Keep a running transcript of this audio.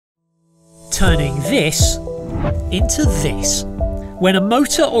turning this into this. When a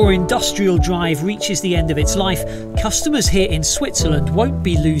motor or industrial drive reaches the end of its life, customers here in Switzerland won't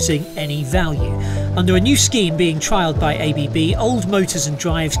be losing any value. Under a new scheme being trialled by ABB, old motors and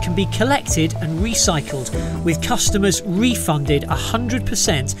drives can be collected and recycled, with customers refunded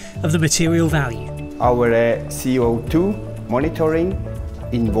 100% of the material value. Our CO2 monitoring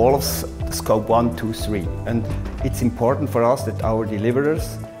involves scope 1, 2, 3, and it's important for us that our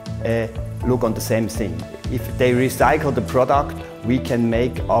deliverers look on the same thing. If they recycle the product, we can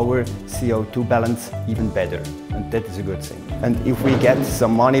make our CO2 balance even better, and that is a good thing. And if we get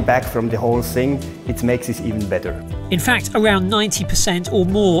some money back from the whole thing, it makes it even better. In fact, around 90% or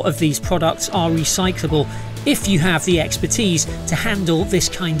more of these products are recyclable if you have the expertise to handle this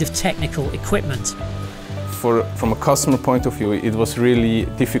kind of technical equipment. From a customer point of view, it was really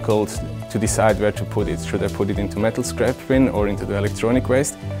difficult to decide where to put it. Should I put it into metal scrap bin or into the electronic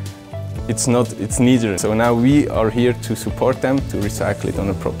waste? It's neither. So now we are here to support them to recycle it on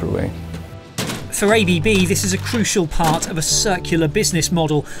a proper way. For ABB, this is a crucial part of a circular business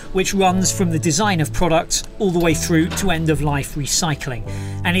model which runs from the design of products all the way through to end-of-life recycling.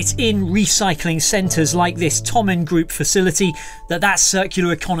 And it's in recycling centres like this Thommen Group facility that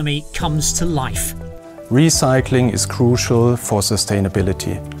circular economy comes to life. Recycling is crucial for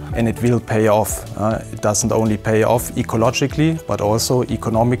sustainability, and it will pay off. It doesn't only pay off ecologically, but also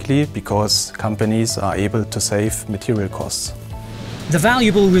economically, because companies are able to save material costs. The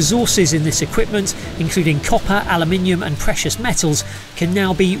valuable resources in this equipment, including copper, aluminium and precious metals, can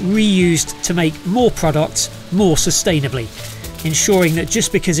now be reused to make more products more sustainably, ensuring that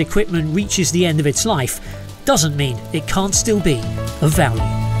just because equipment reaches the end of its life doesn't mean it can't still be of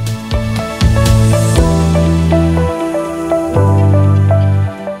value.